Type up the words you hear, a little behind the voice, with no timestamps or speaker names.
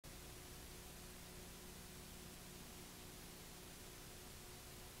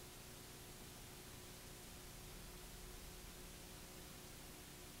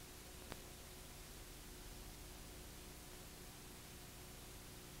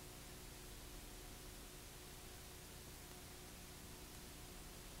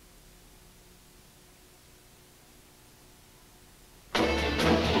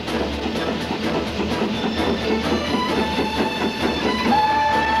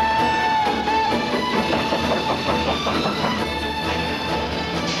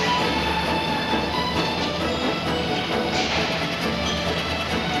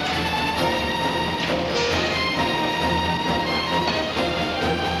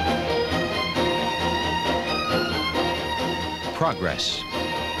progress.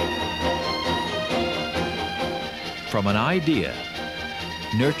 From an idea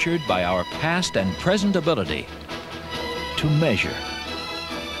nurtured by our past and present ability to measure,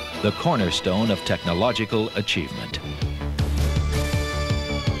 the cornerstone of technological achievement.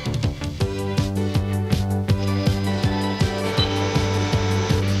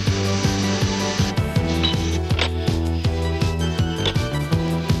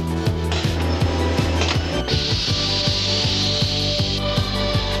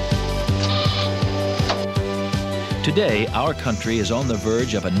 Today, our country is on the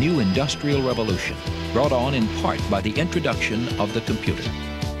verge of a new industrial revolution, brought on in part by the introduction of the computer.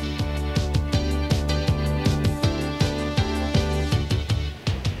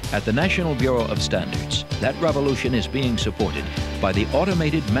 At the National Bureau of Standards, that revolution is being supported by the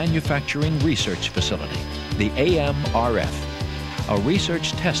Automated Manufacturing Research Facility, the AMRF, a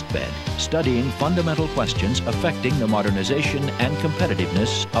research test bed studying fundamental questions affecting the modernization and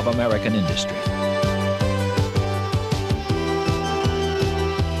competitiveness of American industry.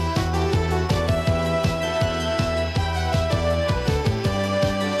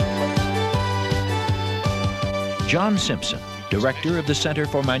 John Simpson, Director of the Center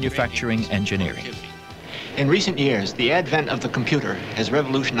for Manufacturing Engineering. In recent years, the advent of the computer has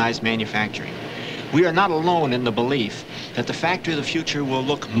revolutionized manufacturing. We are not alone in the belief that the factory of the future will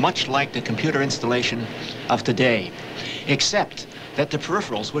look much like the computer installation of today, except that the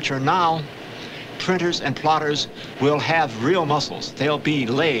peripherals, which are now printers and plotters, will have real muscles. They'll be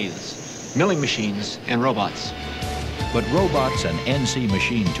lathes, milling machines, and robots. But robots and NC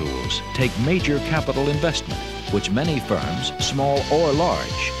machine tools take major capital investment, which many firms, small or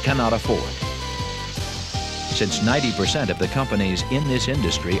large, cannot afford. Since 90% of the companies in this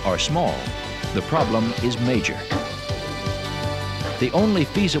industry are small, the problem is major. The only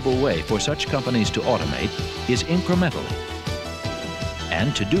feasible way for such companies to automate is incrementally.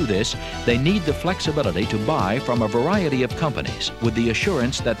 And to do this, they need the flexibility to buy from a variety of companies with the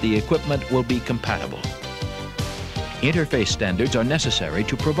assurance that the equipment will be compatible. Interface standards are necessary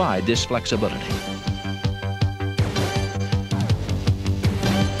to provide this flexibility.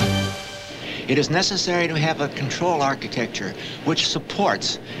 It is necessary to have a control architecture which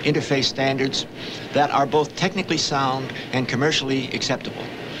supports interface standards that are both technically sound and commercially acceptable.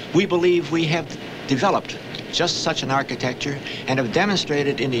 We believe we have developed just such an architecture and have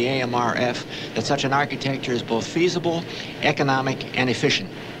demonstrated in the AMRF that such an architecture is both feasible, economic, and efficient.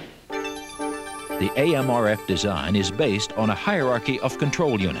 The AMRF design is based on a hierarchy of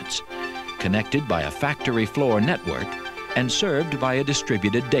control units, connected by a factory floor network and served by a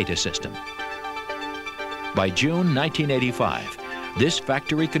distributed data system. By June 1985, this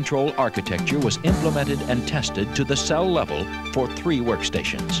factory control architecture was implemented and tested to the cell level for 3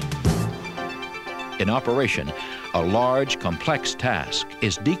 workstations. In operation, a large, complex task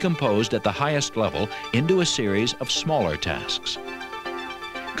is decomposed at the highest level into a series of smaller tasks.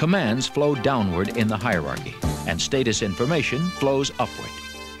 Commands flow downward in the hierarchy, and status information flows upward.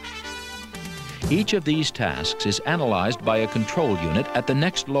 Each of these tasks is analyzed by a control unit at the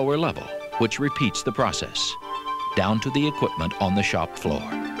next lower level, which repeats the process, down to the equipment on the shop floor.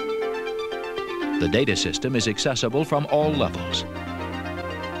 The data system is accessible from all levels.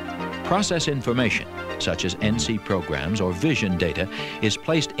 Process information, such as NC programs or vision data, is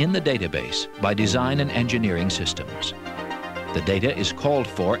placed in the database by design and engineering systems. The data is called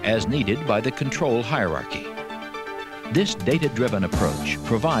for as needed by the control hierarchy. This data-driven approach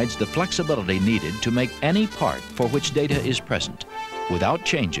provides the flexibility needed to make any part for which data is present, without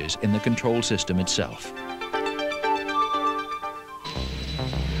changes in the control system itself.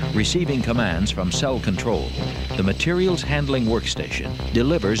 Receiving commands from cell control, the materials handling workstation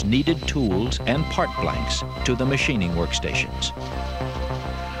delivers needed tools and part blanks to the machining workstations.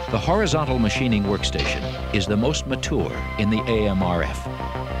 The horizontal machining workstation is the most mature in the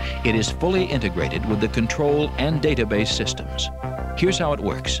AMRF. It is fully integrated with the control and database systems. Here's how it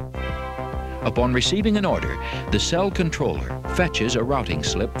works. Upon receiving an order, the cell controller fetches a routing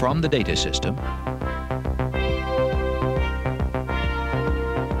slip from the data system,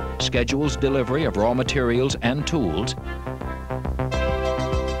 schedules delivery of raw materials and tools,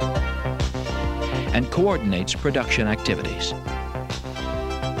 and coordinates production activities.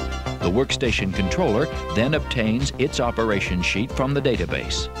 The workstation controller then obtains its operation sheet from the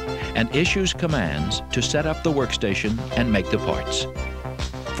database and issues commands to set up the workstation and make the parts.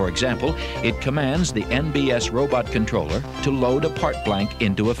 For example, it commands the NBS robot controller to load a part blank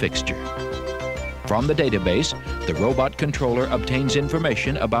into a fixture. From the database, the robot controller obtains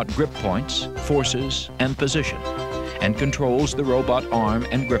information about grip points, forces, and position, and controls the robot arm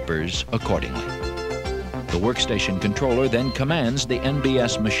and grippers accordingly. The workstation controller then commands the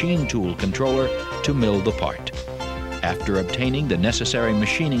NBS machine tool controller to mill the part. After obtaining the necessary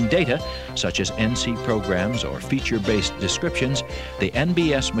machining data, such as NC programs or feature-based descriptions, the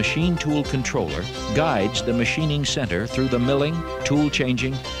NBS machine tool controller guides the machining center through the milling, tool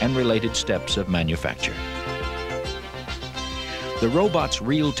changing, and related steps of manufacture. The robot's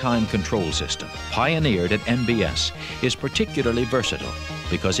real-time control system, pioneered at NBS, is particularly versatile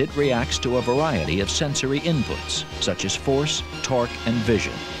because it reacts to a variety of sensory inputs, such as force, torque, and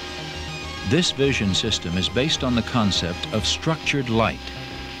vision. This vision system is based on the concept of structured light.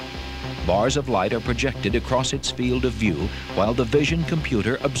 Bars of light are projected across its field of view while the vision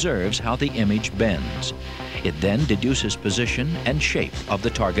computer observes how the image bends. It then deduces position and shape of the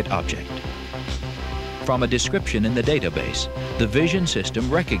target object. From a description in the database, the vision system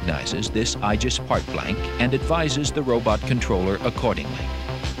recognizes this IGES part blank and advises the robot controller accordingly.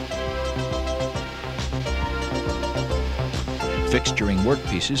 Fixturing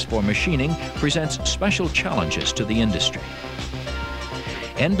workpieces for machining presents special challenges to the industry.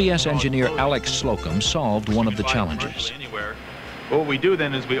 NBS engineer Alex Slocum solved one of the challenges. What we do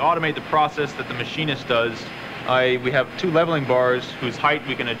then is we automate the process that the machinist does. We have two leveling bars whose height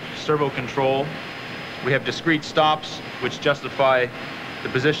we can servo control. We have discrete stops which justify the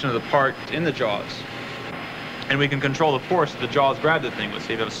position of the part in the jaws. And we can control the force that the jaws grab the thing with. So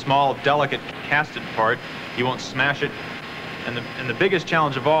if you have a small, delicate casted part, you won't smash it. And the biggest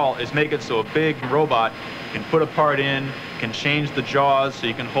challenge of all is make it so a big robot can put a part in, can change the jaws so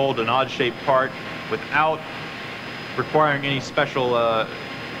you can hold an odd-shaped part without requiring any special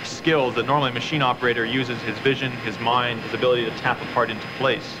skills that normally a machine operator uses his vision, his mind, his ability to tap a part into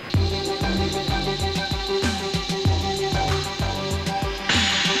place.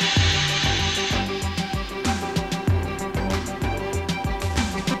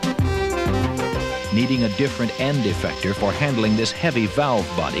 Needing a different end effector for handling this heavy valve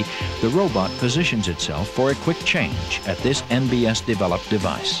body, the robot positions itself for a quick change at this NBS-developed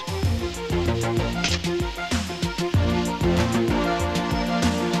device.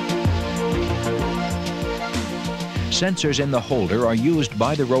 Sensors in the holder are used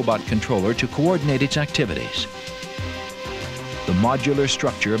by the robot controller to coordinate its activities. The modular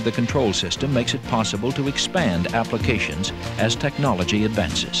structure of the control system makes it possible to expand applications as technology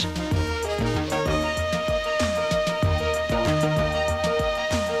advances.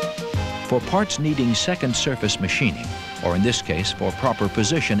 For parts needing second surface machining, or in this case for proper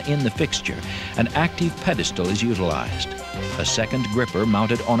position in the fixture, an active pedestal is utilized, a second gripper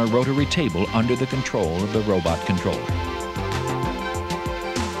mounted on a rotary table under the control of the robot controller.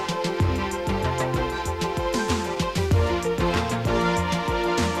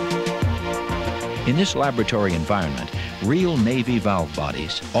 In this laboratory environment, real Navy valve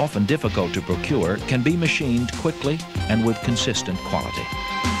bodies, often difficult to procure, can be machined quickly and with consistent quality.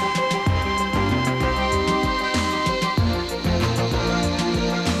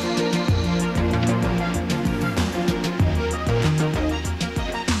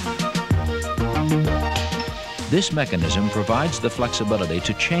 This mechanism provides the flexibility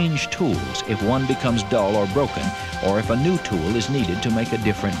to change tools if one becomes dull or broken, or if a new tool is needed to make a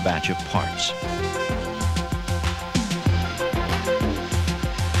different batch of parts.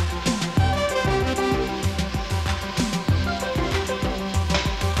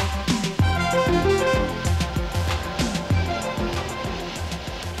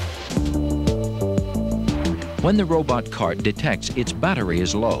 When the robot cart detects its battery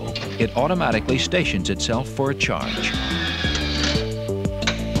is low, it automatically stations itself for a charge.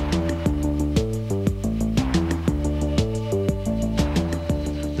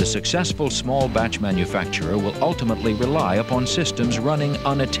 The successful small batch manufacturer will ultimately rely upon systems running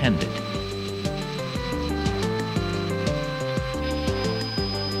unattended.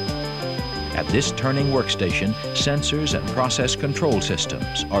 At this turning workstation, sensors and process control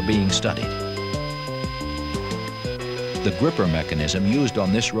systems are being studied. The gripper mechanism used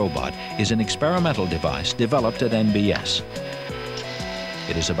on this robot is an experimental device developed at NBS.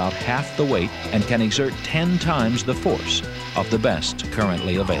 It is about half the weight and can exert 10 times the force of the best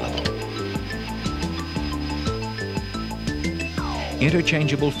currently available.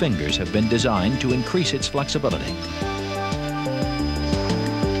 Interchangeable fingers have been designed to increase its flexibility.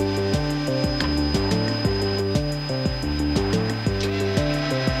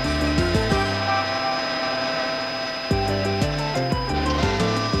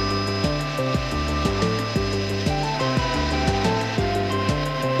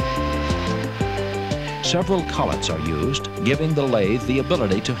 Several cullets are used, giving the lathe the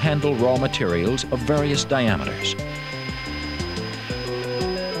ability to handle raw materials of various diameters.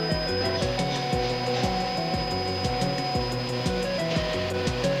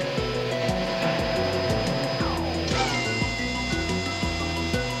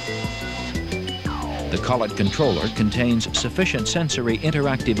 collet controller contains sufficient sensory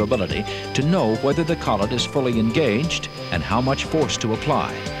interactive ability to know whether the collet is fully engaged and how much force to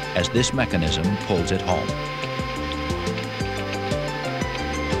apply as this mechanism pulls it home.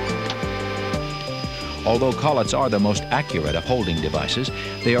 Although collets are the most accurate of holding devices,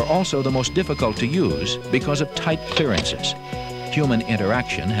 they are also the most difficult to use because of tight clearances. Human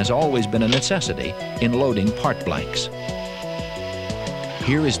interaction has always been a necessity in loading part blanks.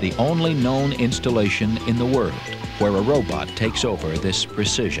 Here is the only known installation in the world where a robot takes over this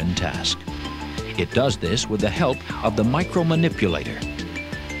precision task. It does this with the help of the micromanipulator.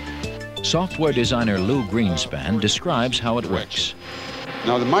 Software designer Lou Greenspan describes how it works.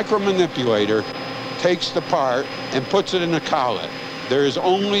 Now the micromanipulator takes the part and puts it in a collet. There is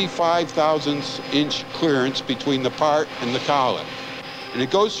only 5/1000 inch clearance between the part and the collet. And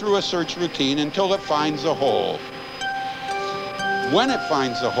it goes through a search routine until it finds a hole. When it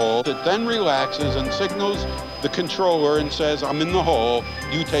finds the hole, it then relaxes and signals the controller and says, "I'm in the hole,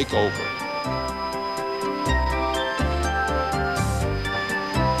 you take over."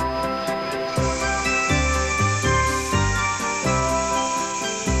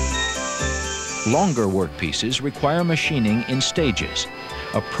 Longer workpieces require machining in stages.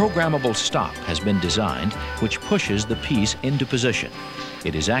 A programmable stop has been designed which pushes the piece into position.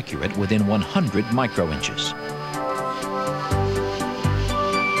 It is accurate within 100 microinches.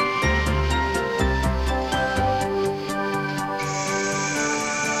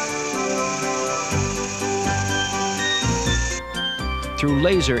 Through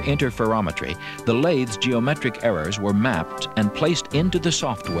laser interferometry, the lathe's geometric errors were mapped and placed into the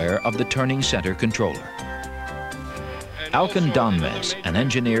software of the turning center controller. Alkan Donmez, an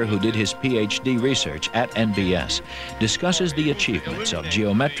engineer who did his PhD research at NBS, discusses the achievements of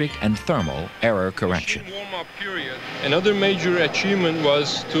geometric and thermal error correction. Another major achievement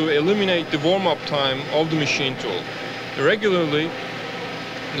was to eliminate the warm-up time of the machine tool. Regularly,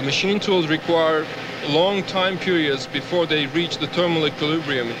 the machine tools require long time periods before they reach the thermal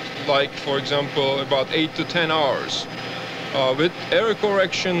equilibrium, like, for example, about 8 to 10 hours. With error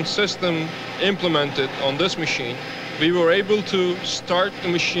correction system implemented on this machine, we were able to start the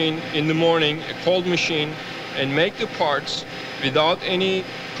machine in the morning, a cold machine, and make the parts without any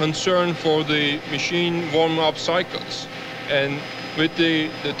concern for the machine warm-up cycles. And with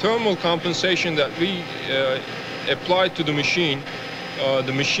the thermal compensation that we applied to the machine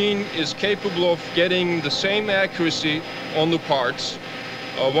is capable of getting the same accuracy on the parts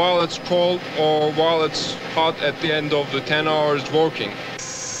while it's cold or while it's hot at the end of the 10 hours working.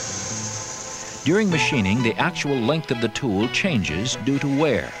 During machining, the actual length of the tool changes due to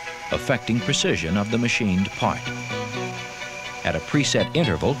wear, affecting precision of the machined part. At a preset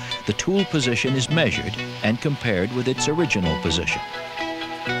interval, the tool position is measured and compared with its original position.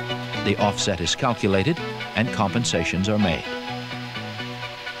 The offset is calculated and compensations are made.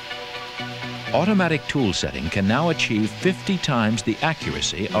 Automatic tool setting can now achieve 50 times the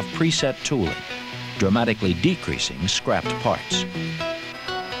accuracy of preset tooling, dramatically decreasing scrapped parts.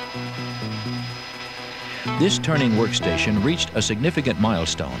 This turning workstation reached a significant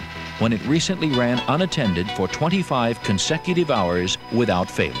milestone when it recently ran unattended for 25 consecutive hours without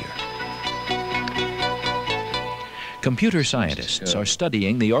failure. Computer scientists are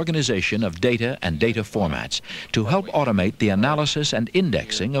studying the organization of data and data formats to help automate the analysis and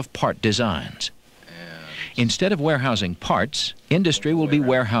indexing of part designs. Instead of warehousing parts, industry will be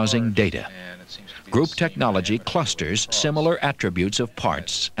warehousing data. Group technology clusters similar attributes of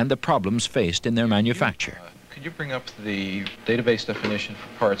parts and the problems faced in their manufacture. Could you bring up the database definition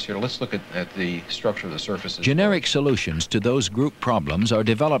for parts here? Let's look at the structure of the surfaces. Generic solutions to those group problems are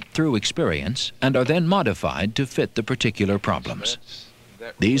developed through experience and are then modified to fit the particular problems.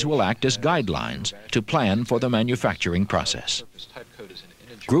 These will act as guidelines to plan for the manufacturing process.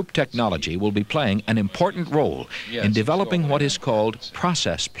 Group technology will be playing an important role in developing what is called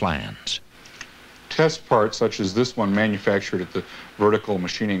process plans. Test parts such as this one manufactured at the vertical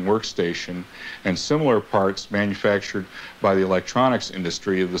machining workstation and similar parts manufactured by the electronics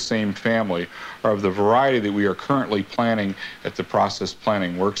industry of the same family are of the variety that we are currently planning at the process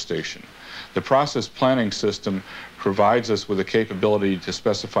planning workstation. The process planning system provides us with the capability to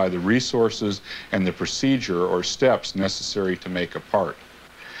specify the resources and the procedure or steps necessary to make a part.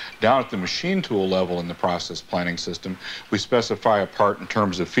 Down at the machine tool level in the process planning system, we specify a part in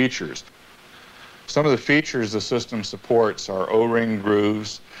terms of features. Some of the features the system supports are O-ring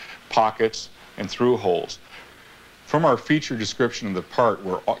grooves, pockets, and through holes. From our feature description of the part,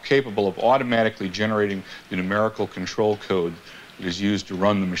 we're capable of automatically generating the numerical control code that is used to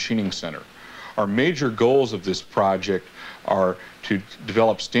run the machining center. Our major goals of this project are to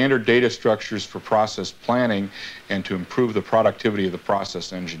develop standard data structures for process planning and to improve the productivity of the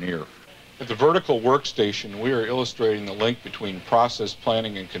process engineer. At the vertical workstation, we are illustrating the link between process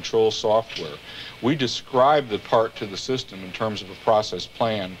planning and control software. We describe the part to the system in terms of a process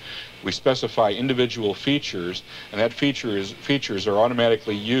plan. We specify individual features, and that features are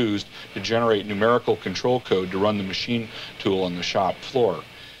automatically used to generate numerical control code to run the machine tool on the shop floor.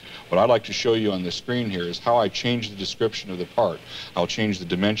 What I'd like to show you on the screen here is how I change the description of the part. I'll change the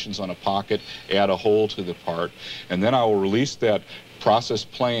dimensions on a pocket, add a hole to the part, and then I will release that process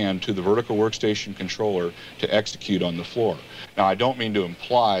plan to the vertical workstation controller to execute on the floor. Now, I don't mean to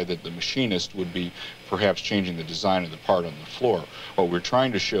imply that the machinist would be perhaps changing the design of the part on the floor. What we're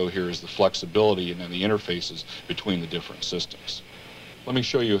trying to show here is the flexibility and then the interfaces between the different systems. Let me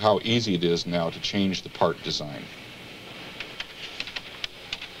show you how easy it is now to change the part design.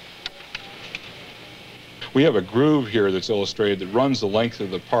 We have a groove here that's illustrated that runs the length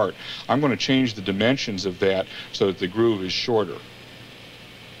of the part. I'm going to change the dimensions of that so that the groove is shorter.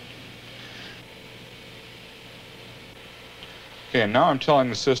 Okay, and now I'm telling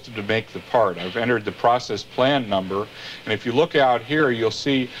the system to make the part. I've entered the process plan number, and if you look out here, you'll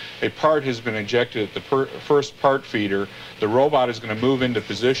see a part has been injected at the first part feeder. The robot is going to move into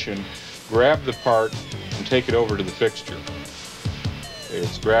position, grab the part, and take it over to the fixture. Okay,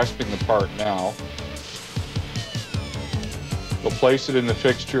 it's grasping the part now. We'll place it in the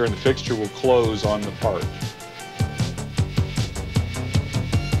fixture, and the fixture will close on the part.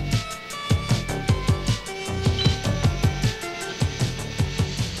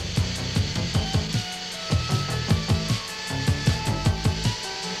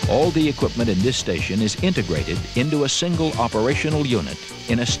 All the equipment in this station is integrated into a single operational unit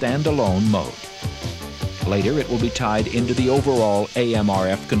in a standalone mode. Later, it will be tied into the overall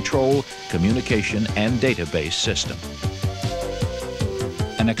AMRF control, communication, and database system.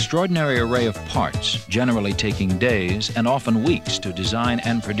 An extraordinary array of parts, generally taking days and often weeks to design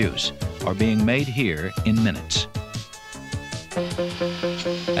and produce, are being made here in minutes.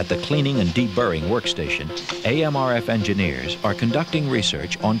 At the cleaning and deburring workstation, AMRF engineers are conducting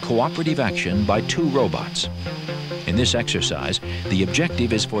research on cooperative action by 2 robots. In this exercise, the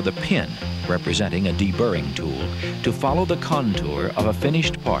objective is for the pin, representing a deburring tool, to follow the contour of a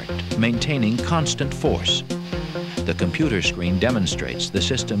finished part, maintaining constant force. The computer screen demonstrates the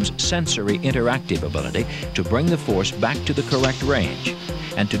system's sensory interactive ability to bring the force back to the correct range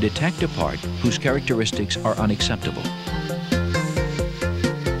and to detect a part whose characteristics are unacceptable.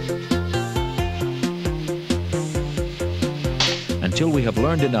 Until we have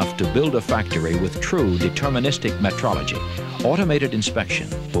learned enough to build a factory with true deterministic metrology, automated inspection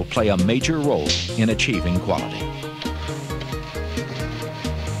will play a major role in achieving quality.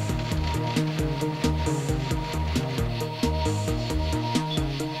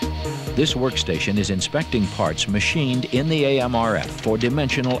 This workstation is inspecting parts machined in the AMRF for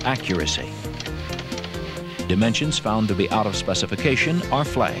dimensional accuracy. Dimensions found to be out of specification are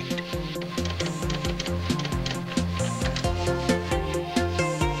flagged.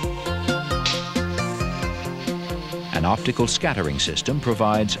 An optical scattering system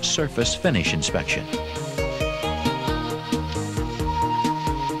provides surface finish inspection.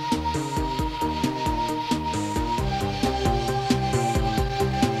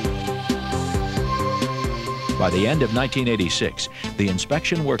 By the end of 1986, the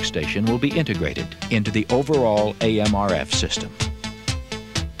inspection workstation will be integrated into the overall AMRF system.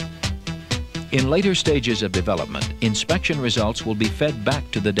 In later stages of development, inspection results will be fed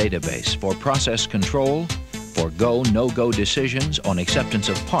back to the database for process control, for go, no-go decisions on acceptance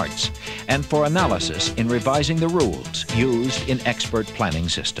of parts, and for analysis in revising the rules used in expert planning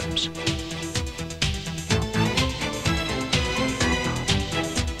systems.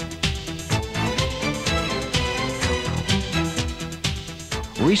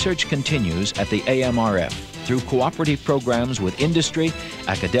 Research continues at the AMRF through cooperative programs with industry,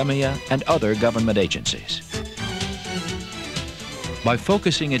 academia, and other government agencies. By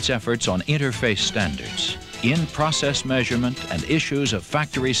focusing its efforts on interface standards, in-process measurement, and issues of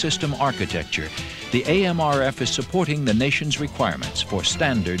factory system architecture, the AMRF is supporting the nation's requirements for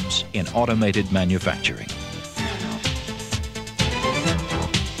standards in automated manufacturing.